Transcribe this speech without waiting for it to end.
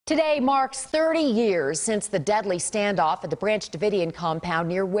Today marks 30 years since the deadly standoff at the Branch Davidian compound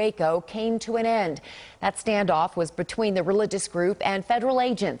near Waco came to an end. That standoff was between the religious group and federal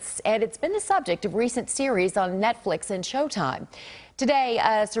agents, and it's been the subject of recent series on Netflix and Showtime. Today,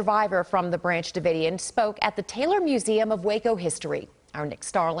 a survivor from the Branch Davidian spoke at the Taylor Museum of Waco History. Our Nick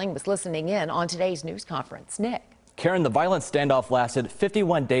Starling was listening in on today's news conference. Nick. Karen, the violent standoff lasted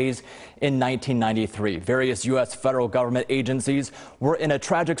 51 days in 1993. Various U.S. federal government agencies were in a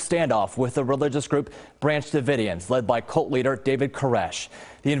tragic standoff with the religious group Branch Davidians, led by cult leader David Koresh.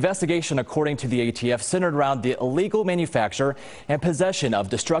 The investigation, according to the ATF, centered around the illegal manufacture and possession of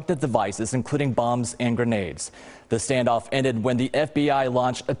destructive devices, including bombs and grenades. The standoff ended when the FBI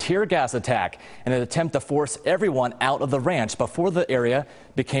launched a tear gas attack in an attempt to force everyone out of the ranch before the area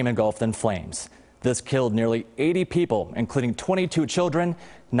became engulfed in flames. This killed nearly 80 people, including 22 children.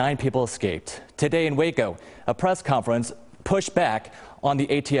 9 people escaped. Today in Waco, a press conference pushed back on the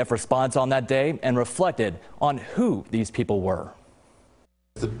ATF response on that day and reflected on who these people were.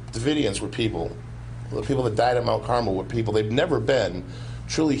 The Davidians were people. The people that died at Mount Carmel were people. They've never been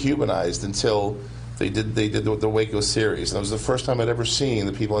truly humanized until they did the Waco series. And it was the first time I'd ever seen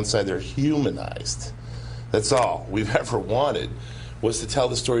the people inside there humanized. That's all we've ever wanted, was to tell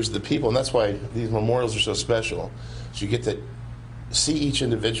the stories of the people, and that's why these memorials are so special. So you get to see each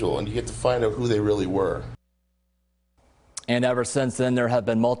individual and you get to find out who they really were. And ever since then, there have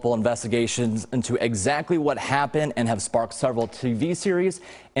been multiple investigations into exactly what happened and have sparked several TV series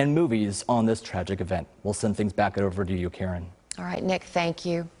and movies on this tragic event. We'll send things back over to you, Karen. All right, Nick, thank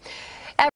you.